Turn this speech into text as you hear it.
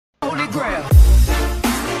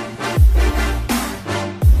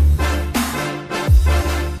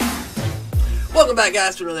Welcome back,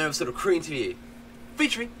 guys, to another episode of CreamTV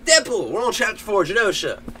featuring DeadPool. We're on Chapter 4,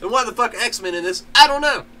 Genosha. And why the fuck X-Men in this? I don't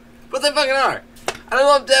know. But they fucking are. And I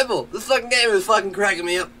love DeadPool. This fucking game is fucking cracking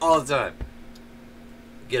me up all the time.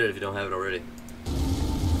 Get it if you don't have it already.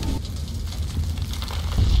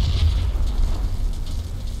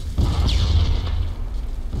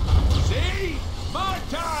 See?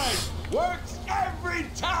 Montage! Works every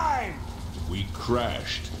time! We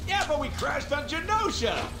crashed. Yeah, but we crashed on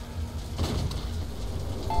Genosha!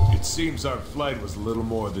 It seems our flight was a little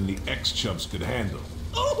more than the X-chumps could handle.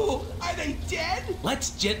 Ooh, are they dead?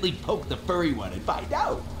 Let's gently poke the furry one and find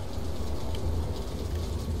out.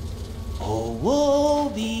 Oh,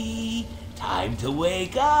 Wolvie, time to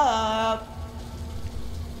wake up.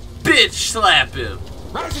 Bitch, slap him.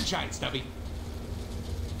 Rise and shine, Stubby.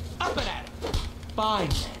 Up and at him. Fine,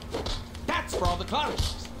 then. That's for all the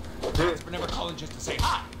clowners. That's for never calling just to say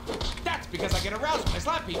hi. That's because I get aroused when I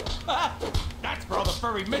slap people. That's for all the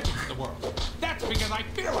furry midgets in the world. That's because I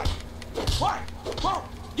feel like it. Why won't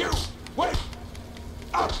you wake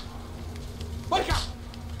up? Wake up!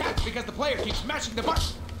 That's because the player keeps mashing the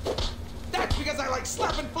button. That's because I like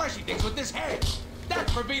slapping fleshy things with this hand.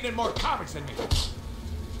 That's for being in more comics than me.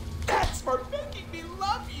 That's for making me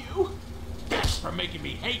love you. That's for making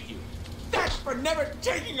me hate you. That's for never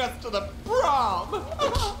taking us to the prom.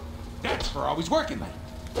 That's for always working late.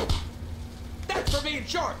 That's for being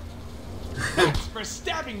short. That's for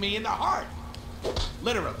stabbing me in the heart.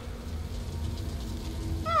 Literally.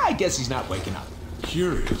 I guess he's not waking up.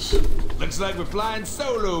 Curious. Looks like we're flying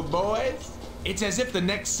solo, boys. It's as if the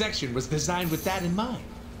next section was designed with that in mind.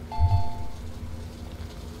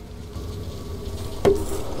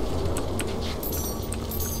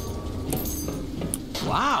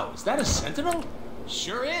 Wow, is that a sentinel?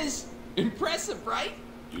 Sure is. Impressive, right?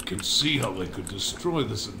 You can see how they could destroy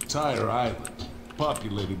this entire island,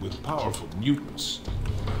 populated with powerful mutants.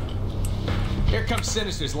 Here comes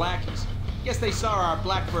Sinister's lackeys. Guess they saw our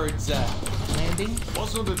Blackbird's, landing.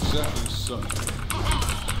 Wasn't exactly sunny.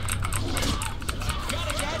 Got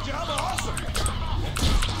a gadget, I'm awesome!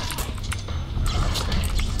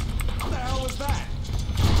 What the hell was that?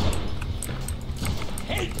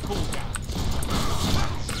 Hate cooldown!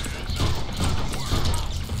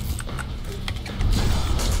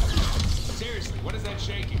 Seriously, what is that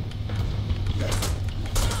shaking?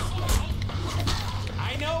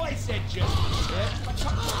 I know I said just a bit, but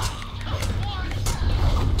come on!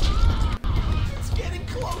 It's getting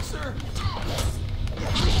closer!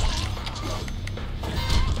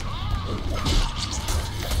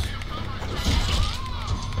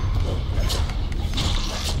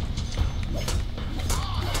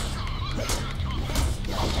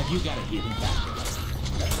 Have you got a healing factor?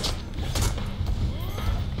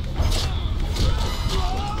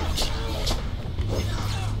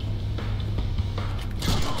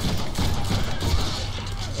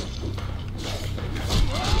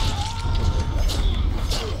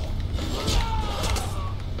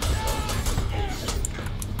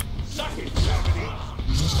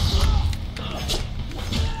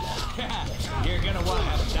 You're gonna want to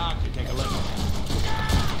have a doctor take a look at that.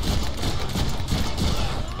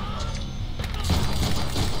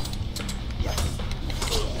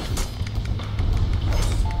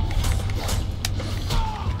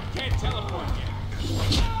 Can't teleport yet.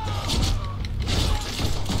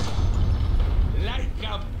 Like a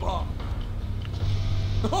bomb.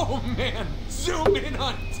 Oh man, zoom in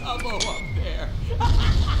on Tubbo up there.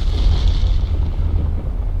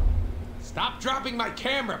 Stop dropping my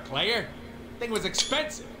camera, player. Thing was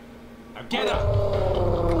expensive. Now get up.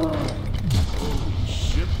 Holy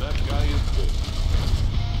shit, that guy is big.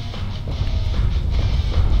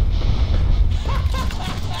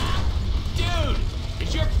 Dude,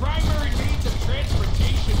 is your primary means of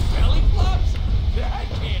transportation belly flops? That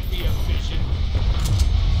can't be efficient.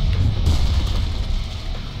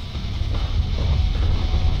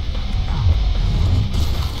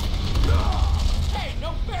 Hey,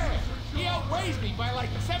 no fair. He outweighs me by like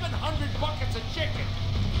 700 buckets of chicken.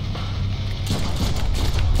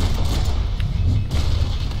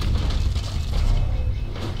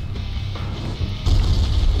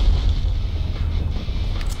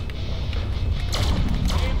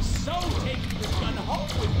 I am so taking this gun home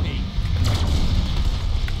with me.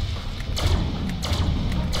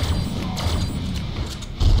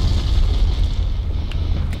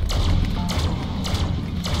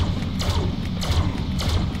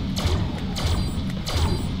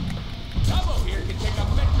 Tubbo here can take a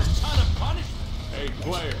metric ton of punishment. Hey,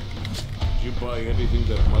 player. Did you buy anything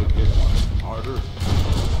that might hit harder?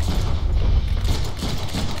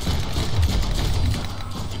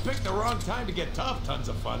 You picked the wrong time to get tough. Tons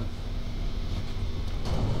of fun.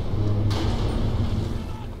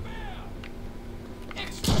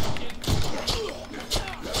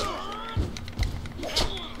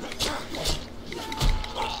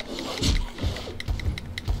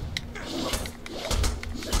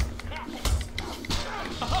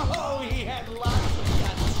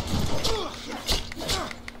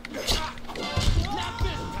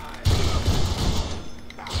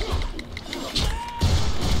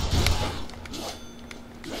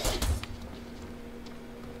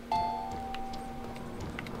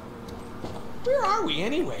 we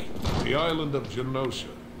anyway? The island of Genosha.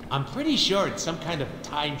 I'm pretty sure it's some kind of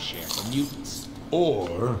timeshare for mutants.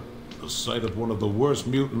 Or the site of one of the worst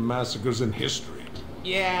mutant massacres in history.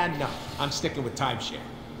 Yeah, no. I'm sticking with timeshare.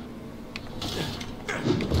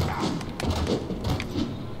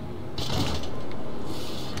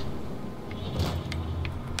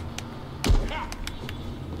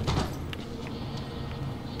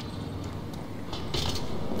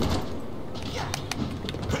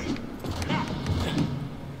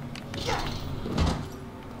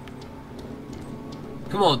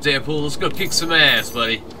 Come on, DeadPool, let's go kick some ass,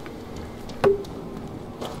 buddy.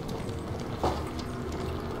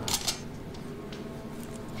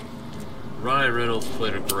 Ryan Reynolds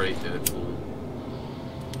played a great Deadpool.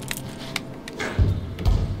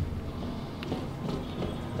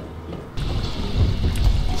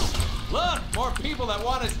 Look, more people that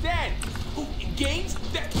want us dead. Ooh, in games,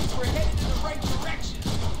 that means we're headed in the right direction.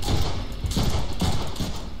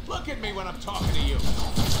 Look at me when I'm talking to you.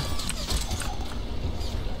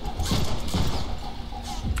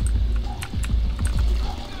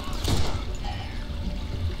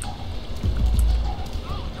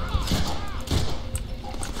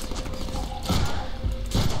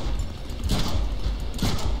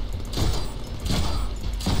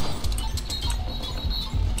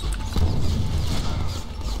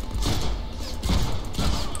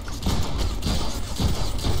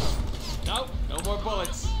 No more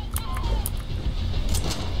bullets.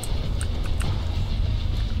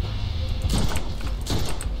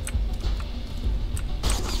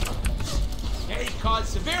 They cause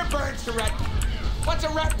severe burns to retina. What's a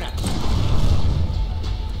retina?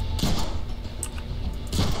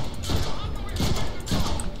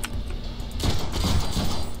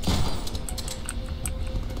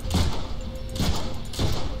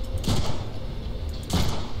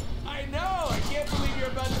 I know. I can't believe you're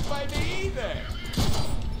about to fight me either.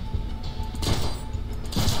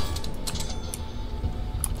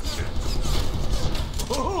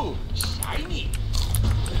 Ooh, shiny.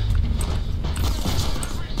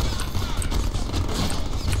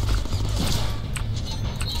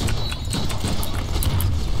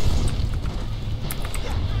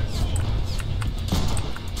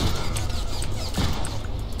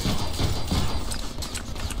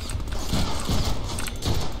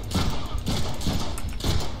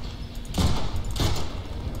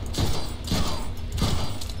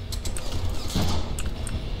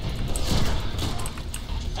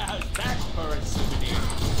 How's that for a souvenir?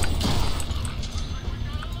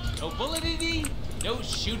 No bulletity, no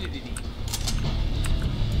shootity.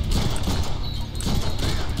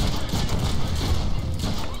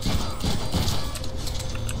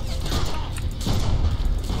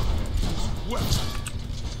 Weapon.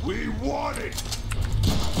 We want it!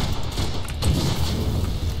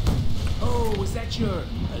 Oh, was that your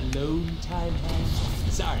alone time hand?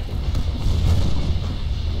 Sorry.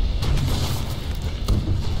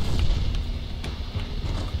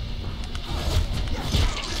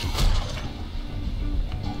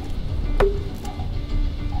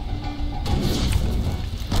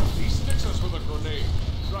 He sticks us with a grenade.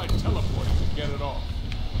 Try teleporting to get it off.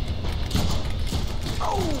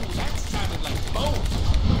 Oh, that sounded like bone.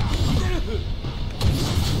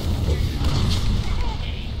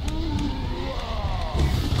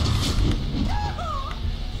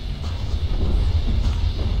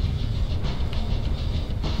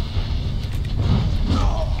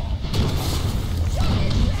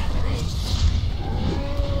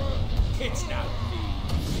 It's not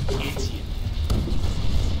me. It's you.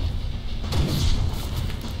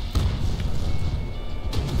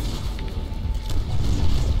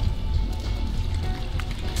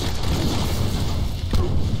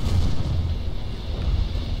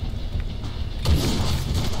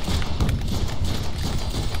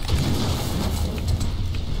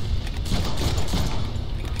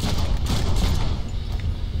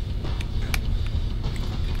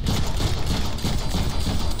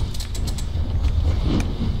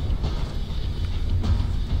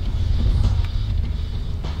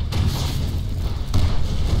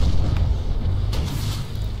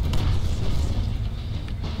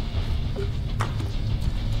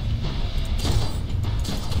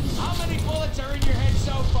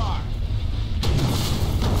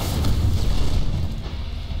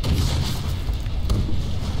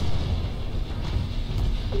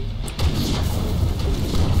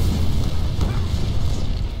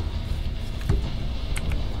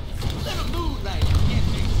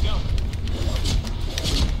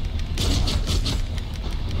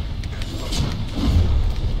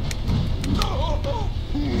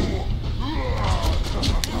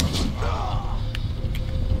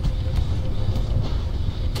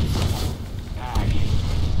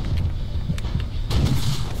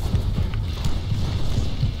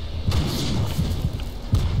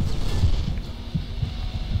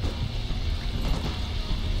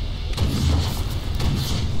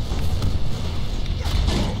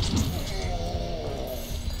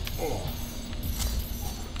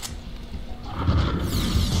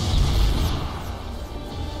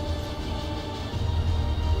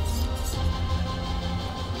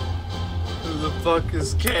 fuck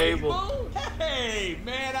is Cable? Hey,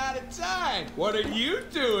 man out of time. What are you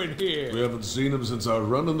doing here? We haven't seen him since our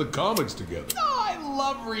run in the comics together. Oh, I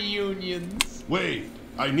love reunions. Wade,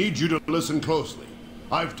 I need you to listen closely.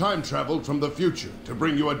 I've time traveled from the future to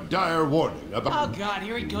bring you a dire warning about... Oh, God,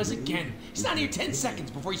 here he goes again. He's not here 10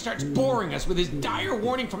 seconds before he starts boring us with his dire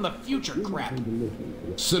warning from the future crap.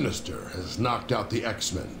 Sinister has knocked out the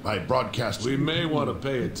X-Men by broadcasting... We may want to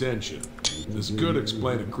pay attention. This could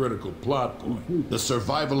explain a critical plot point. The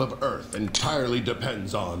survival of Earth entirely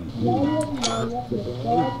depends on...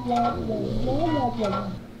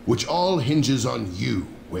 which all hinges on you,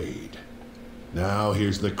 Wade. Now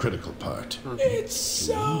here's the critical part. It's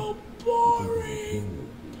so boring.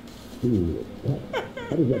 How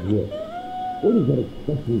does that work? Where does that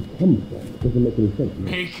expression come from? It doesn't make any sense.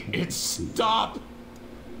 Make it stop.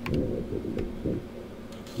 It doesn't make sense.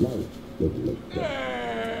 Life doesn't make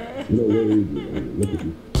sense. No way, look at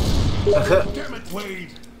you. Damn it,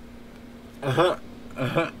 Wade!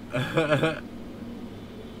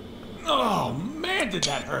 Oh, man, did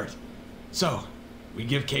that hurt. So, we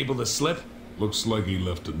give Cable the slip? Looks like he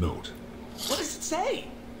left a note. What does it say?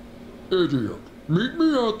 Idiot. Meet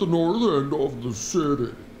me at the north end of the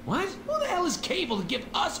city. What? Who the hell is Cable to give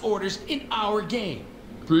us orders in our game?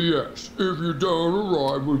 P.S. If you don't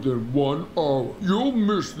arrive within 1 hour, you'll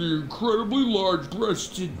miss the incredibly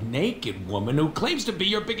large-breasted... Naked woman who claims to be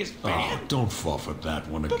your biggest fan? Oh, don't fall for that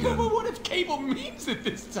one But again. what if Cable means it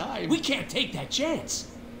this time? We can't take that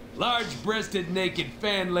chance. Large-breasted naked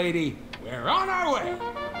fan lady, we're on our way.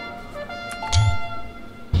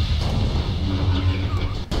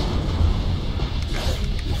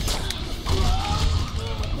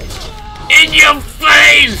 In your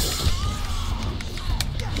face!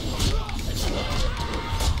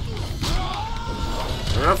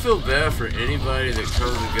 And I feel bad for anybody that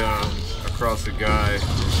comes across a guy in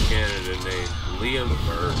Canada named Liam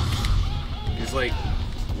Burke. He's like,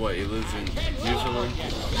 what, he lives in Newfoundland?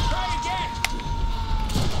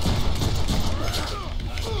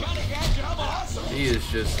 He is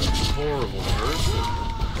just a horrible person.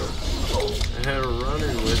 I had a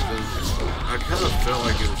run-in with him. I kind of felt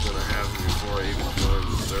like it was going to happen before I even joined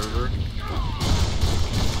the server.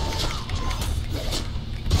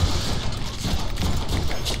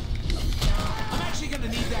 I'm actually gonna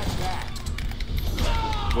need that back.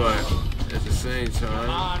 But at the same Come time,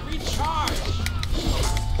 on, recharge.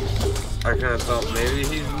 I kind of thought maybe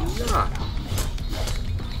he's not.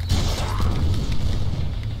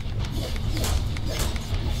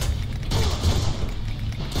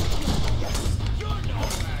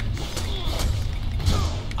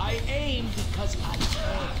 I aim because I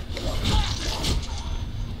can.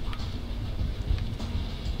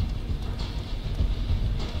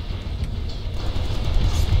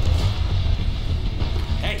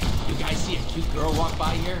 Hey, you guys see a cute girl walk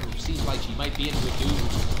by here who seems like she might be into a dude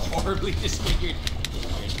who's horribly disfigured?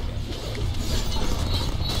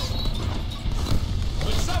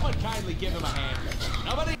 Would someone kindly give him a hand?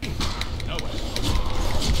 Nobody? Nobody.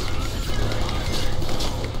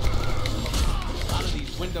 A lot of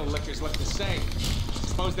these window lickers look the same.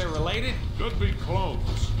 Suppose they're related? Could be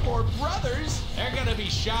clones. Or brothers? They're gonna be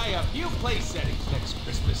shy a few place settings next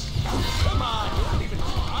Christmas. Come on, you're not even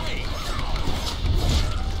trying.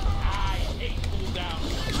 I hate cool down.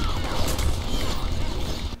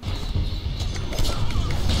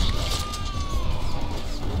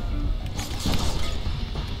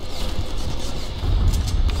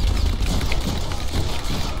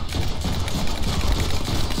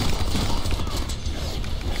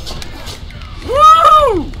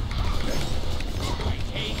 Woo! I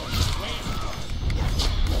hate wait.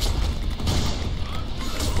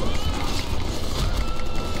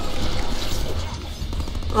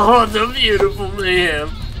 Oh, the beautiful mayhem.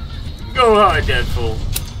 Go hard, Deadpool.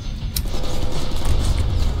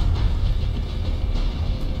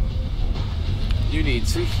 You need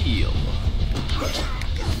to heal.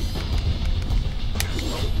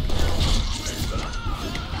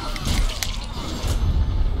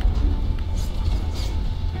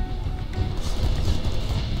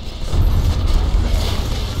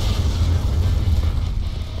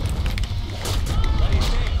 What do you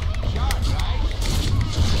think? Sharp, right?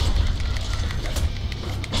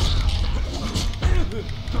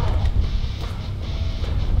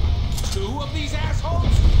 Two of these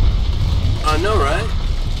assholes? I know, right?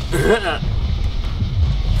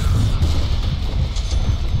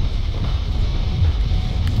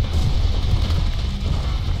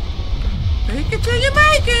 Make it till you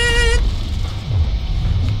make it!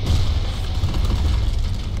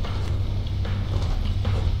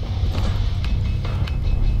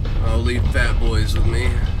 I'll leave fat boys with me.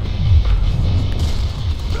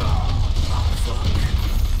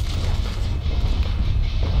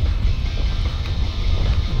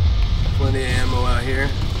 here.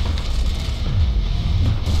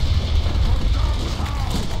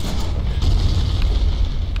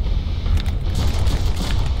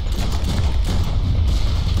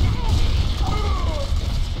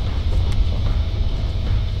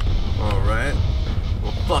 Alright.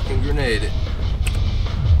 We'll fucking grenade it.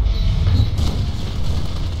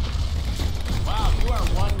 Wow, you are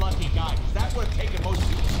one lucky guy, because that would have taken most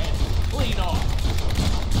people's heads clean off.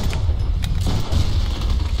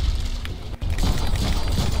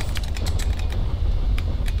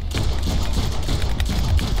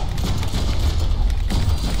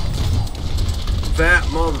 Fat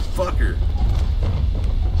motherfucker.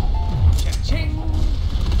 Cha-ching!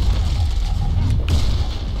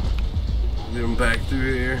 Get him back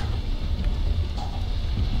through here.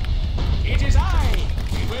 It is I,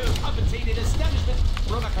 a well-compensated establishment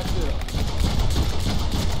provocateur.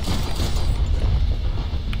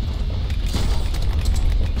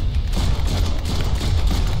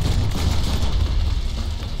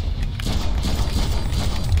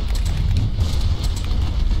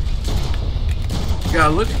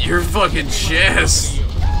 God, look at your fucking chest.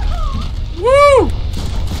 Woo!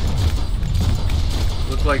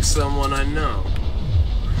 Look like someone I know.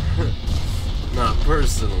 Not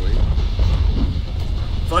personally.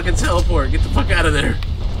 Fucking teleport. Get the fuck out of there.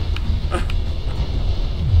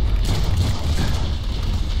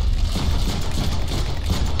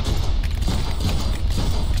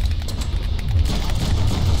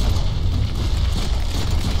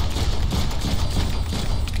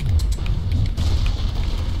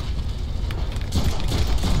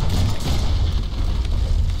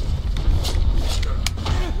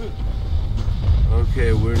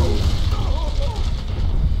 Okay, we're...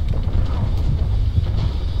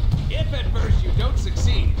 If at first you don't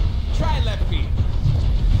succeed, try left field.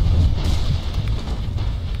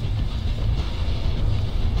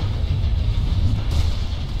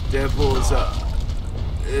 Deadpool is up.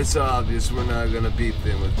 It's obvious we're not gonna beat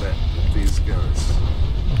them with these guns.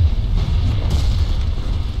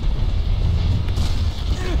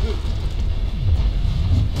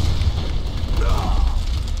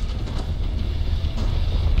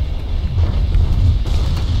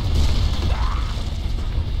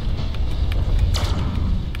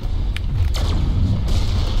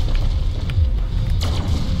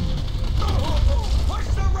 Push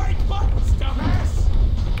the right buttons, dumbass!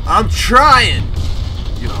 I'm trying,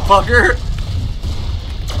 you fucker.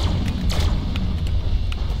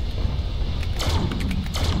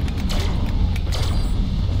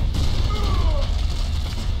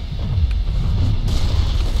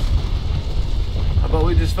 How about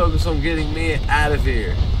we just focus on getting me out of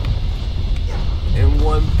here in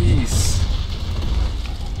one piece?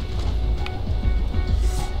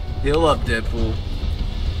 Heal up, Deadpool.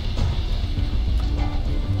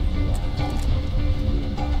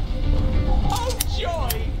 Oh joy!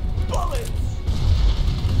 Bullets!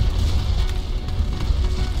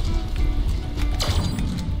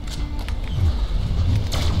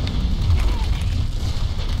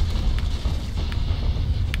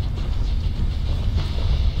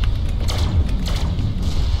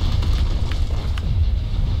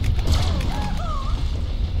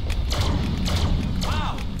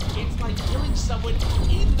 Wow, it's like killing someone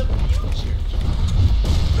in the future.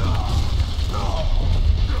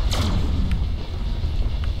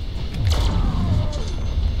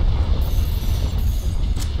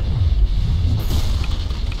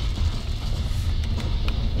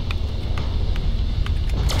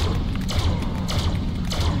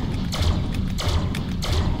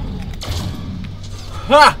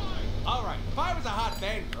 Ha! Alright, if I was a hot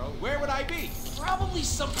fangirl, where would I be? Probably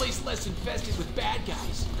someplace less infested with bad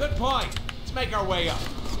guys. Good point. Let's make our way up.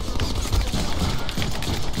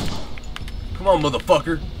 Come on,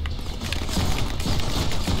 motherfucker.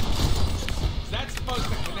 Is that supposed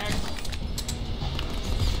to connect?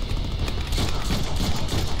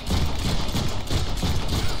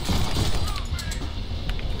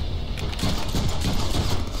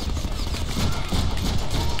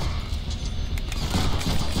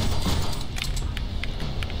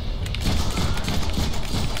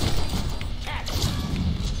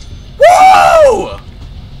 Woo!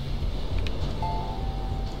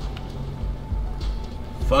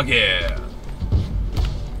 Fuck yeah.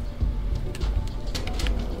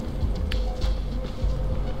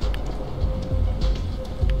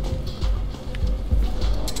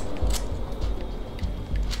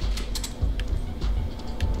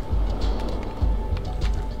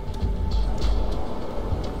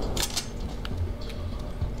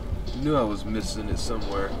 Knew I was missing it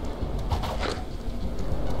somewhere.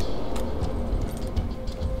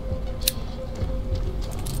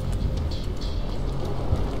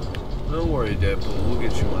 worry, Deadpool. We'll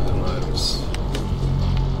get you one of them items.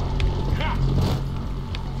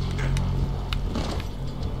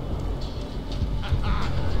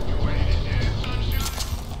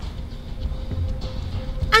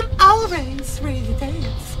 I'm always ready to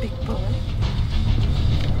dance, big boy.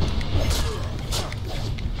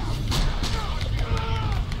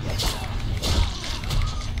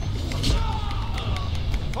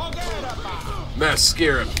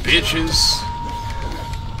 Mascara bitches.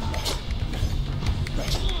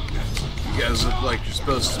 You guys look like you're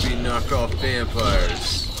supposed to be knockoff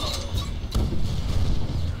vampires.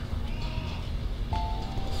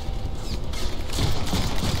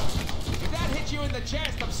 If that hit you in the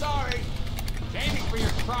chest, I'm sorry. It's aiming for your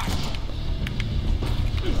crotch.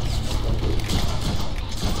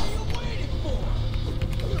 What are you waiting for?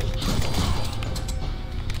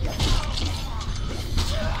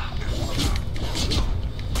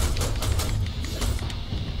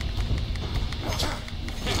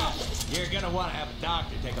 You're gonna want to have a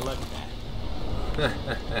doctor take a look at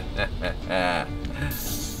that.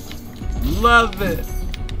 Love it.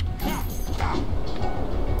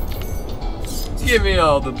 Give me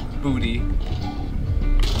all the booty.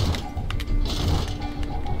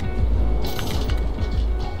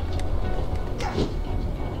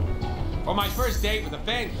 For my first date with a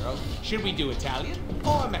fangirl, should we do Italian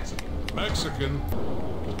or Mexican? Mexican.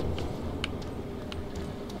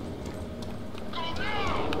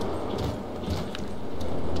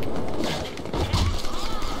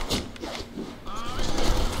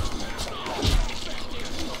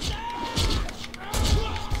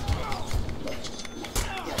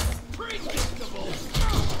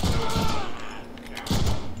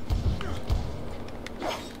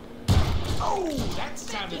 Oh, that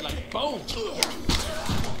sounded like bone.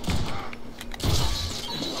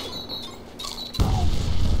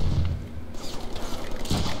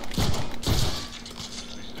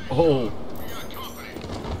 Oh.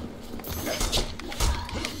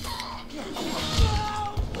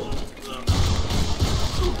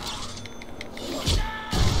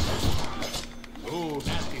 Ooh,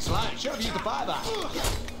 nasty slime. Should have used the 5-eye.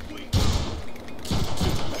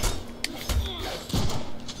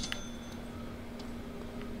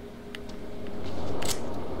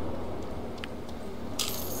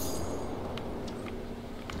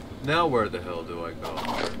 Now where the hell do I go?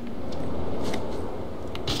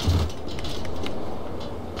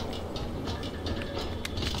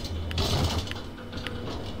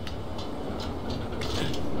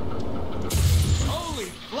 Holy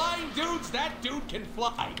flying dudes, that dude can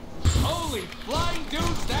fly. Holy flying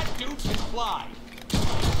dudes, that dude can fly.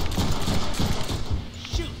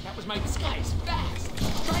 Shoot, that was my disguise. Fast.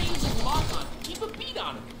 Try using lock on. Keep a beat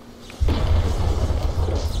on him.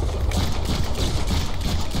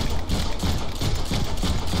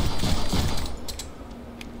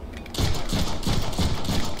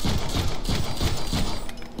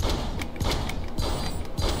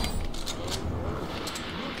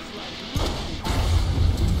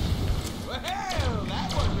 Well, that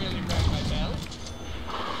one really wrecked my belly.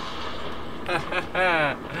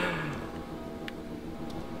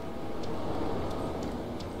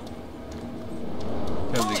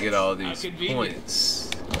 Time to get all these points.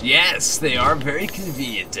 Yes, they are very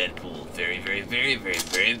convenient, Deadpool. Very, very, very, very,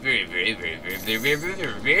 very, very, very, very, very, very, very, very,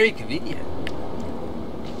 very, very convenient.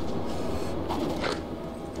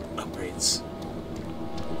 Upgrades.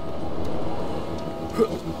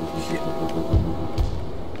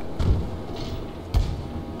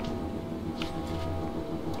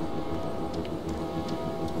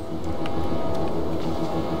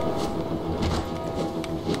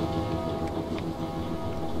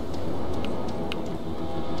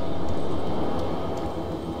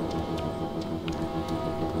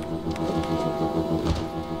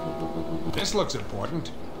 This looks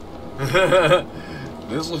important.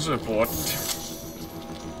 This looks important.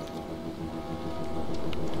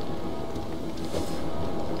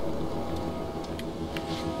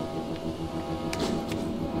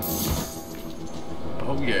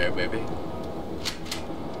 Oh yeah, baby.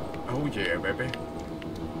 Oh yeah, baby.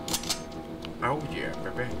 Oh yeah,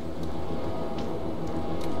 baby.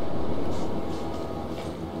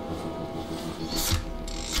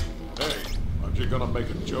 Hey, aren't you gonna make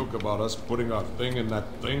a joke about us putting our thing in that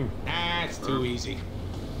thing? Nah, it's too easy.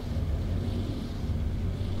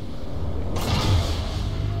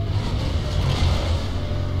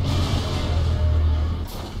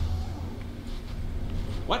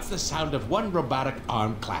 What's the sound of one robotic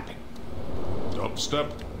arm clapping?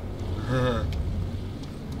 Dubstep?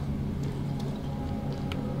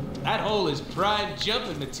 That hole is prime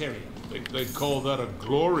jumping material. Think they'd call that a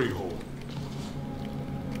glory hole.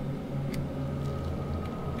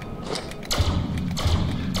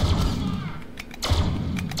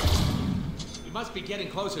 be getting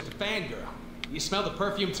closer to Fangirl. You smell the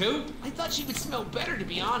perfume too? I thought she would smell better, to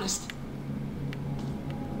be honest.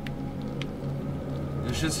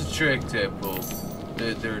 It's just a trick, Deadpool.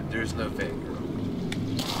 There's no Fangirl.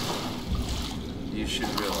 You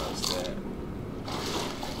should realize that.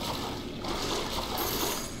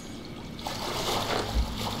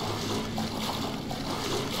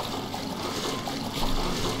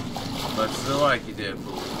 Much as I like you,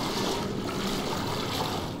 Deadpool.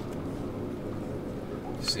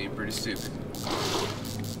 You seem pretty stupid.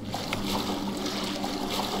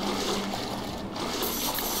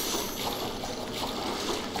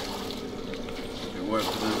 If it weren't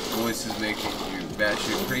for those voices making you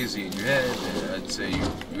batshit crazy in your head, then I'd say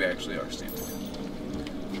you actually are stupid.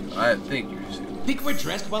 I think you're stupid. Think we're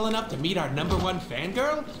dressed well enough to meet our #1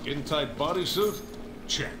 fangirl? Skin tight bodysuit?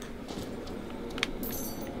 Check.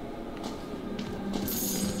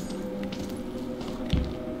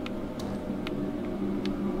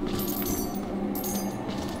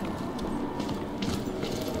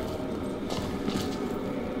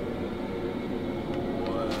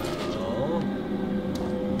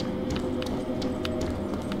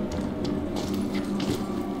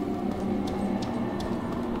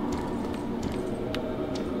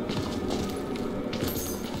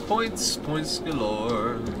 Points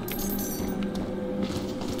galore.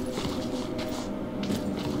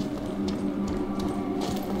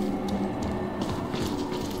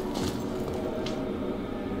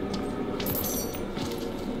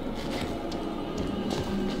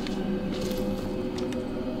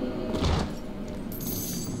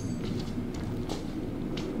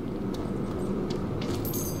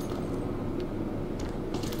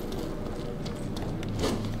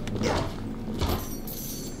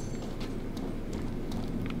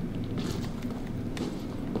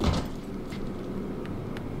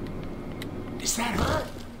 Is that her?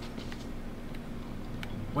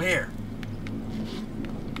 Where?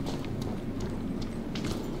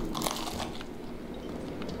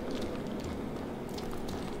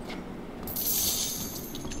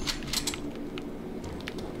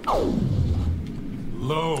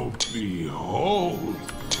 Lo behold.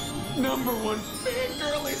 #1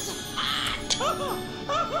 fangirl is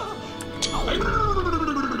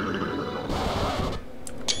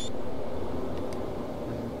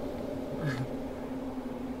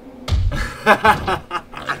I'd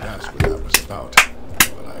ask what that was about,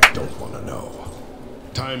 but I don't want to know.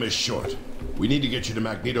 Time is short. We need to get you to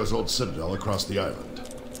Magneto's old citadel across the island.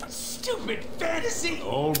 stupid fantasy.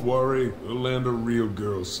 Don't worry, we'll land a real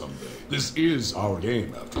girl someday. This is our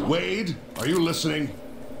game, after all. Wade, are you listening?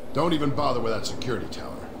 Don't even bother with that security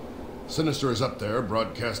tower. Sinister is up there,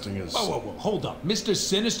 broadcasting his... Whoa, hold up. Mr.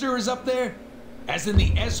 Sinister is up there? As in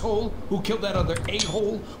the S-hole who killed that other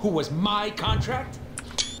A-hole who was my contract?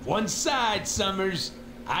 One side, Summers.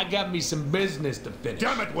 I got me some business to finish.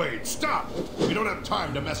 Damn it, Wade, stop! We don't have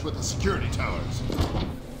time to mess with the security towers.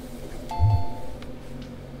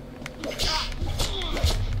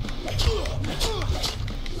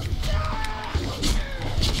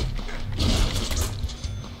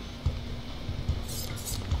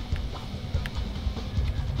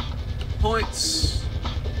 Points.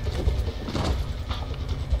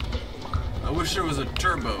 I wish there was a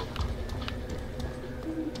turbo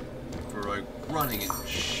for like running and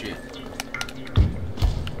shit.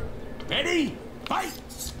 Ready? Fight!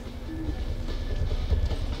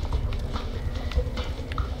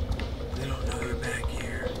 They don't know they're back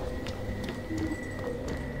here.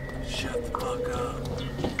 Shut the fuck up.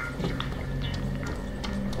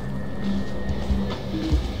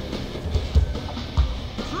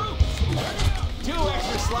 Troops! 2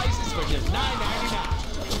 extra slices for just $9.99.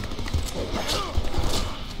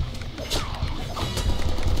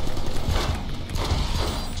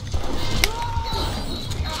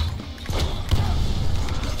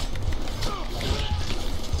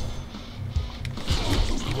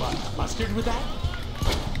 Mustard with that?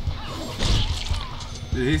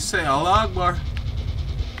 Did he say Allah Akbar?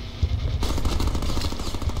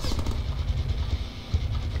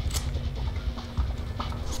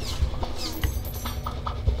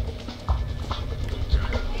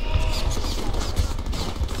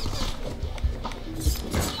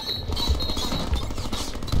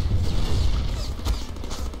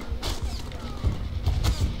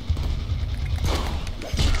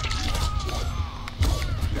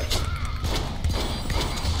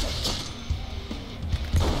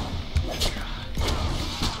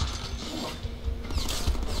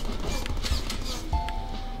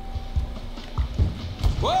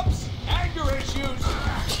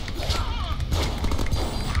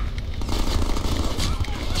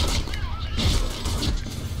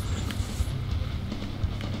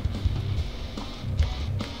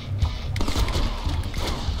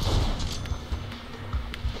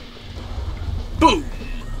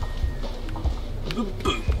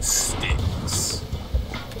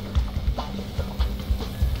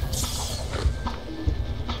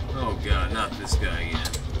 not this guy again.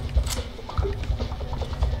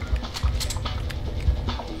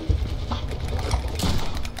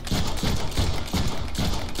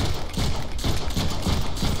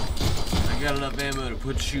 I got enough ammo to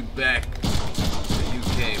put you back where you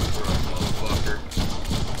came from, motherfucker.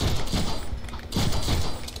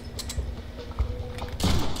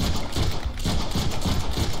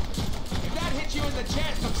 If that hits you in the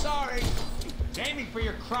chest, I'm sorry. It's aiming for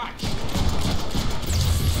your crotch.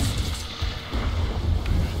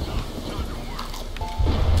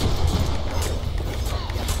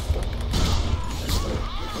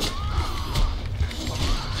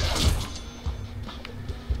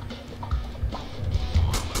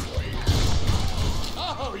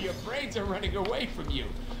 Oh, your brains are running away from you.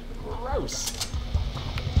 Gross.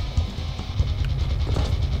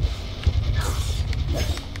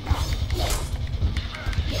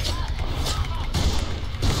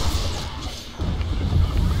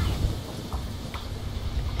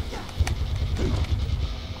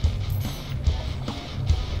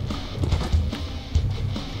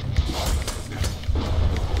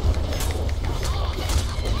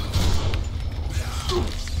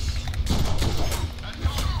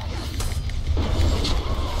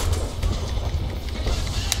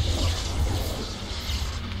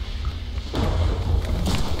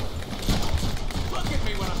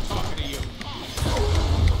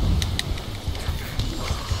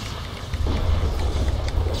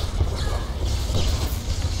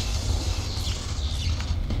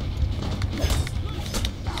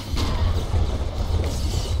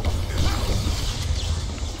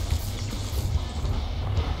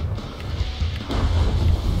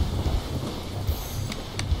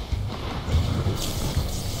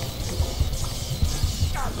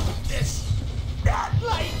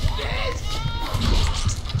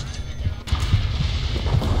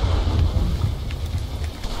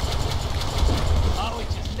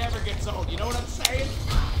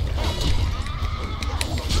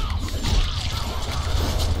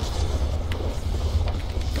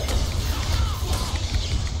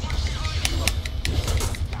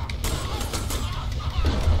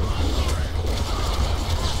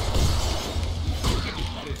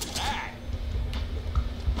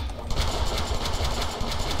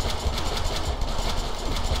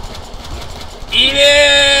 Eat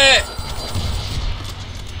it!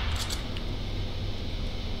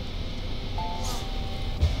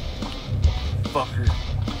 Fucker.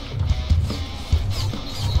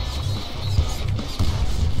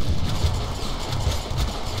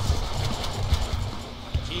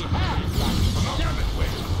 Damn it, Wade!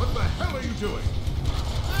 What the hell are you doing?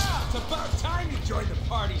 Ah, it's about time you joined the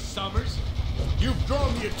party, Summers. You've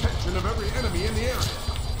drawn the attention of every enemy in the area.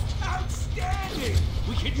 Outstanding!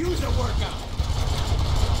 We could use a workout.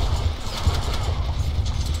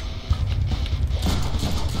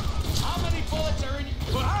 How many bullets are in you?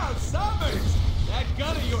 Wow, Summers! That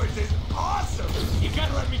gun of yours is awesome! You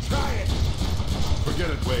gotta let me try it. Forget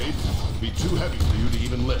it, Wade. It'll be too heavy for you to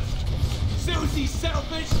even lift. Susie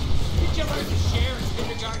Selfish! Did you learn to share in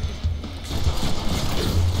kindergarten?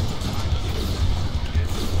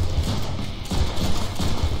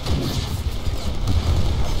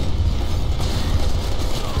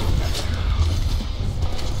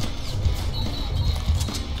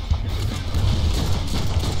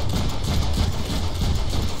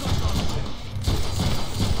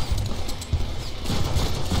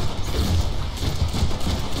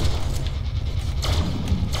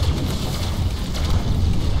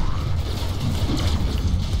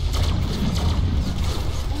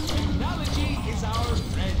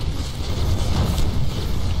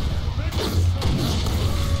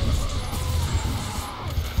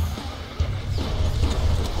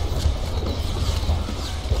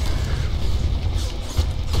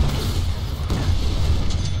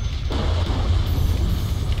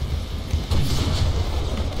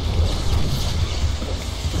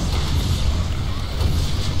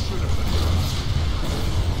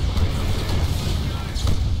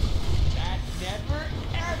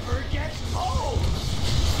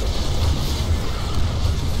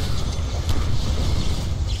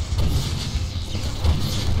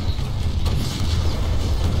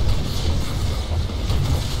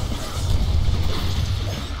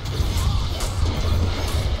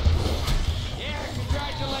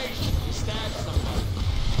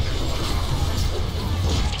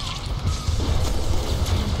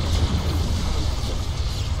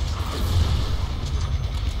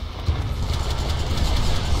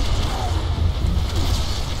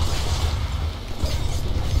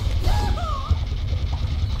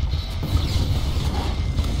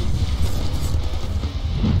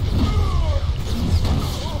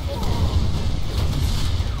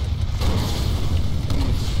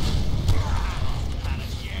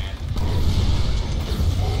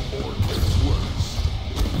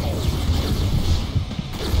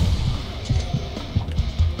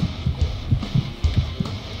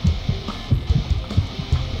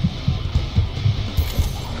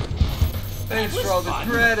 Thanks was for all the fun.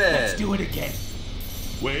 credit. Let's do it again.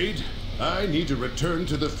 Wade, I need to return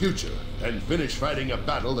to the future and finish fighting a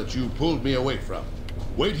battle that you pulled me away from.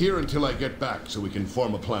 Wait here until I get back so we can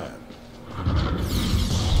form a plan.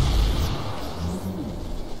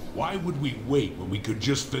 Why would we wait when we could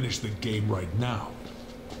just finish the game right now?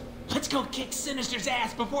 Let's go kick Sinister's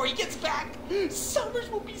ass before he gets back.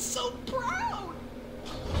 Summers will be so proud.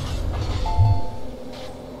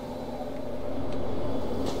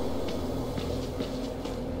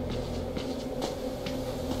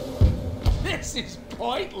 This is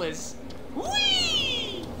pointless.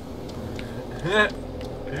 Whee! I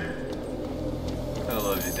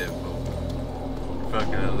love you, Deadpool. You're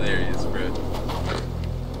fucking hilarious, bro.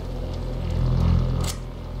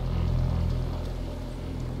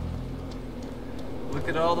 Look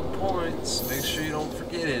at all the points. Make sure you don't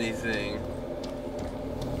forget anything.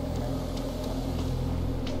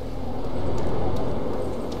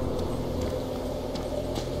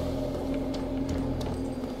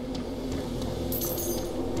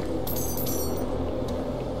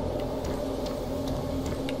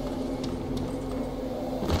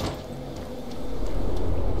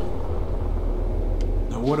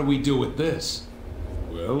 Now what do we do with this?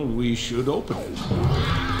 Well, we should open it.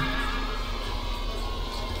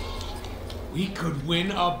 We could win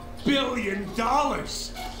 $1 billion.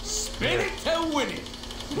 Spin it to win it.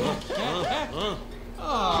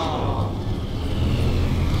 Oh.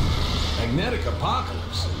 Magnetic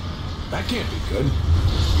apocalypse? That can't be good.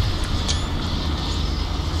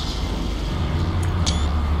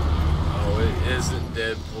 Oh, it isn't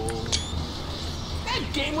Deadpool.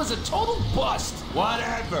 That game was a total bust.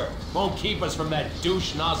 Whatever. Won't keep us from that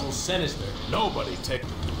douche nozzle Sinister. Nobody take...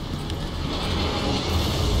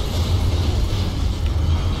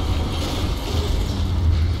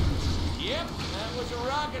 Yep, that was a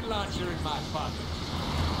rocket launcher in my pocket.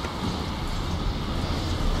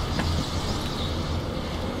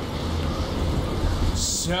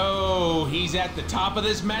 So, he's at the top of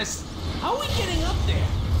this mess? How are we getting up there?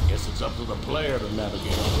 Guess it's up to the player to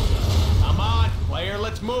navigate. Come on, player,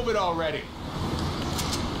 let's move it already.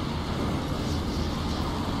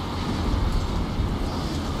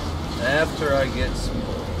 After I get some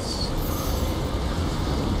points.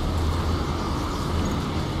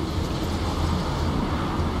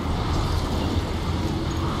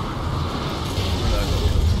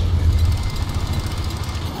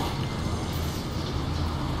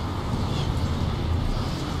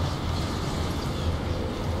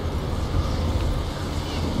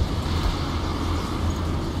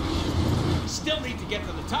 Still need to get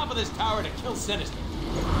to the top of this tower to kill Sinister.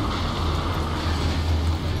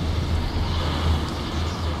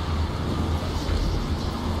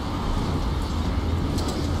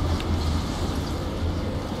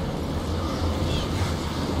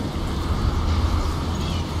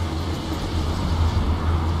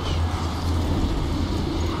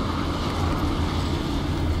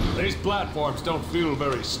 These platforms don't feel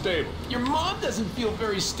very stable. Your mom doesn't feel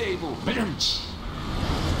very stable.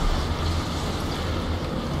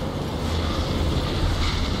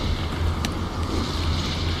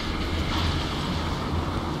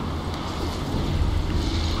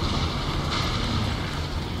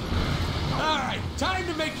 Alright, time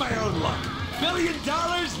to make my own luck. $1 billion,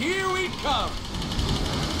 here we come.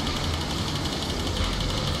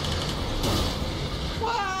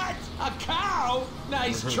 What? A cow?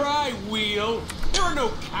 Nice try, Wheel. There are no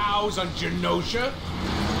cows on Genosha.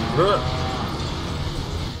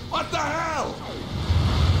 What the hell?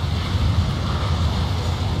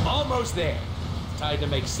 Almost there. Time to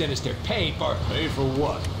make Sinister pay for... Pay for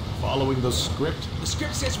what? Following the script? The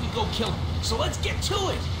script says we go kill him, so let's get to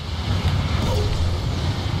it.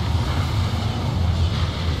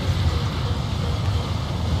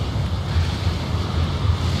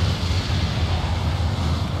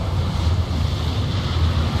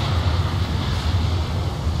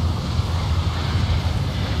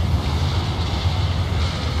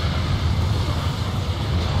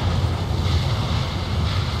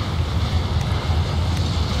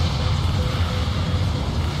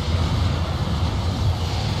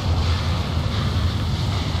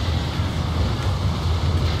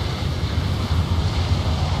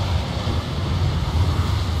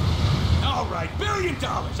 $1 billion.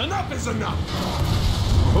 Enough is enough.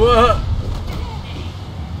 What?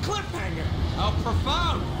 Cliffhanger. How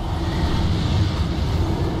profound.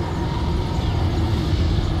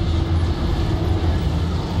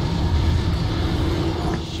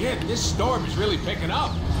 Shit, this storm is really picking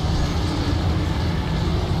up.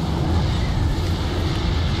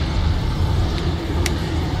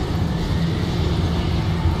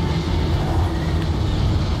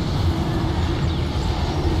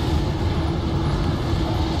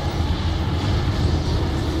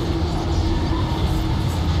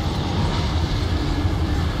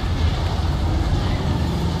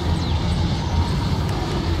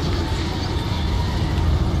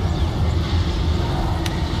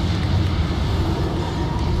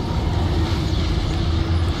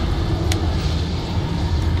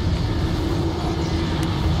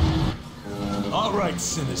 All right,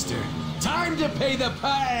 Sinister. Time to pay the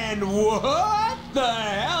and what the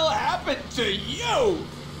hell happened to you?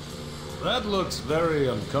 That looks very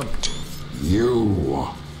uncomfortable. You.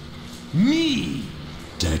 Me?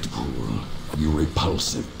 Deadpool, you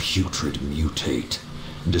repulsive, putrid mutate.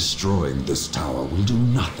 Destroying this tower will do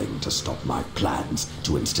nothing to stop my plans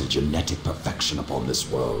to instill genetic perfection upon this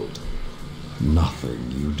world.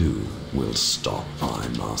 Nothing you do will stop my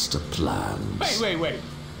master plans. Wait.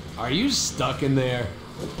 Are you stuck in there?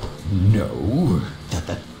 No,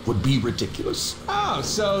 that would be ridiculous. Oh,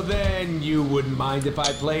 so then you wouldn't mind if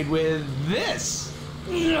I played with this?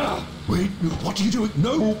 Wait, what are you doing?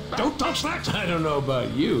 No, don't touch that! I don't know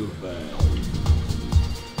about you, but...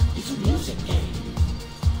 It's a music game.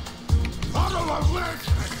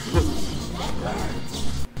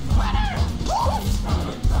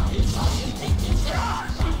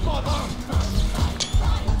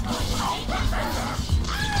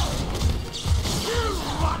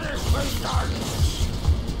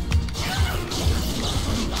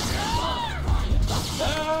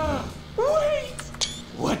 Wait!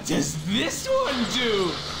 What does this one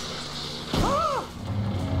do? Huh?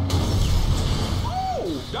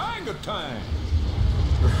 Oh, dang of time!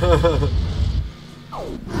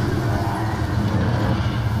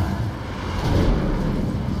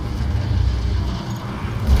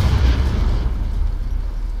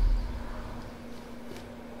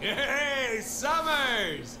 Hey,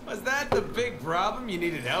 Summers! Was that the big problem you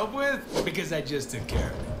needed help with? Because I just took care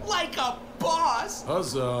of it. Like a boss!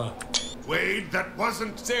 Huzzah. Wade, that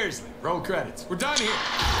wasn't... Seriously, roll credits. We're done here.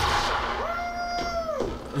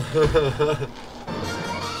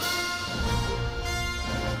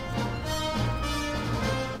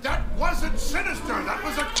 That wasn't Sinister! That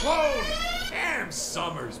was a clone! Damn,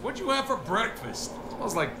 Summers, what'd you have for breakfast?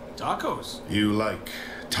 Smells like tacos. You like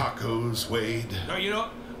tacos, Wade? No, you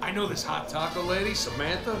know, I know this hot taco lady,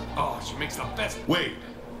 Samantha. Oh, she makes the best. Wade,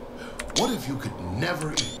 what if you could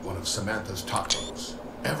never eat one of Samantha's tacos?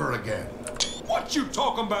 Ever again? What you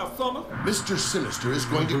talking about, Thumber? Mr. Sinister is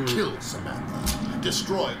going to kill Samantha.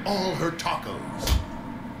 Destroy all her tacos.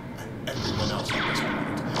 And everyone else on this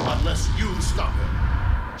planet. Unless you stop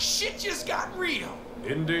him. Shit just got real.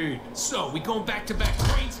 Indeed. So, we going back-to-back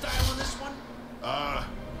train style on this one?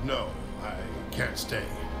 No. I can't stay.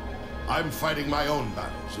 I'm fighting my own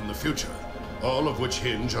battles in the future. All of which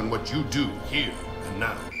hinge on what you do here and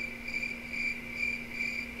now.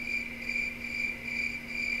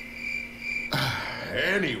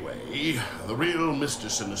 Anyway, the real Mr.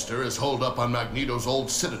 Sinister is holed up on Magneto's old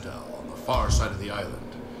citadel on the far side of the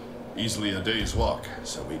island. Easily a day's walk,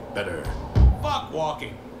 so we'd better... Fuck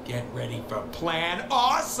walking. Get ready for Plan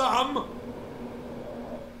Awesome!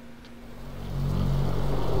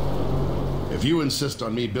 If you insist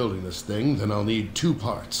on me building this thing, then I'll need 2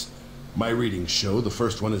 parts. My readings show the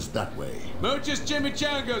first one is that way. Muchos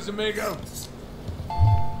chimichangas, amigo.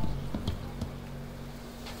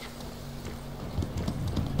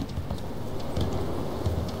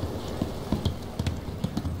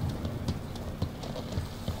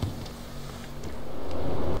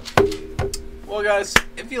 Well, guys,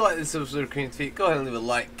 if you like this episode of CreamTV, go ahead and leave a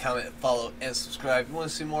like, comment, follow, and subscribe. If you want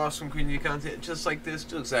to see more awesome CreamTV content just like this,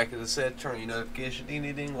 do exactly as I said. Turn on your notification,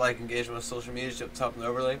 ding, like engagement with social media up top in the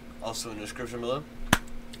overlay, also in the description below.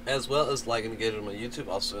 As well as like and engage on my YouTube,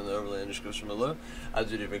 also in the overlay and description below. I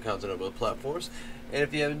do different content on both platforms. And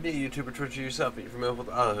if you haven't been a YouTuber, Twitcher yourself, and you're familiar with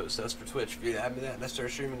auto host, that's for Twitch. If you have me that and I start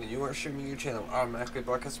streaming and you aren't streaming your channel, I'll automatically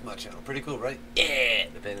broadcast my channel. Pretty cool, right? Yeah!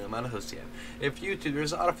 Depending on the amount of hosts you have. If YouTube,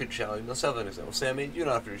 there's an auto feature channel, you myself an example. Say I made you an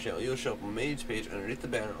auto feature channel, you'll show up on my YouTube page underneath the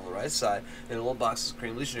banner on the right side, and a little box is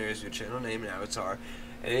Cream Legionaries, your channel name and avatar.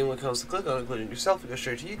 And anyone comes to click on it, including yourself, will go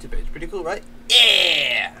straight to your YouTube page. Pretty cool, right?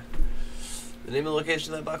 Yeah! The name and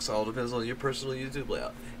location of that box all depends on your personal YouTube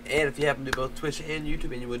layout. And if you happen to do both Twitch and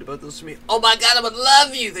YouTube and you would do both those for me, oh my god, I would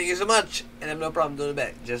love you! Thank you so much! And I have no problem doing it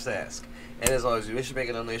back. Just ask. And as always, if you wish to make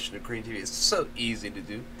a donation to CreamTV, it's so easy to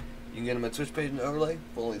do. You can get on my Twitch page in the overlay,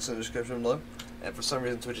 full links in the description below. And for some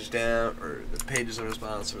reason Twitch is down, or the page is a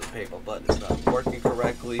response, or the PayPal button is not working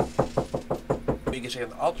correctly, you can check out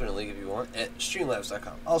the alternate link if you want at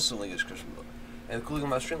streamlabs.com. Also link in the description below. And the cool thing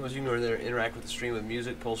about Streamlabs, you can go in there and interact with the stream with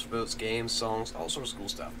music, polls for votes, games, songs, all sorts of cool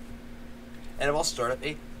stuff. And I've also started up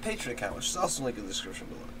a Patreon account, which is also linked in the description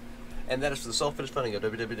below. And that is for the self-finished funding of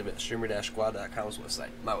www.streamer-squad.com's website,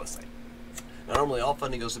 my website. Now, normally all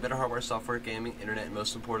funding goes to better hardware, software, gaming, internet, and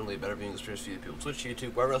most importantly, better viewing experience for you people. Twitch,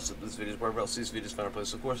 YouTube, wherever else these videos, wherever else these videos find a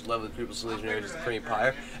place. Of course, love the Creeper Legionaries, the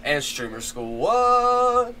CreamPire, and Streamer School.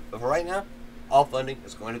 What? But for right now, all funding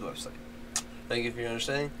is going to the website. Thank you for your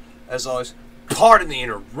understanding. As always, pardon the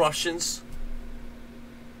interruptions.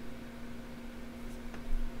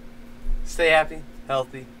 Stay happy,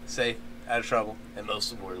 healthy, safe, out of trouble, and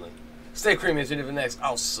most importantly, stay creamy as you do the next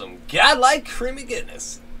awesome, godlike creamy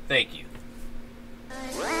goodness. Thank you.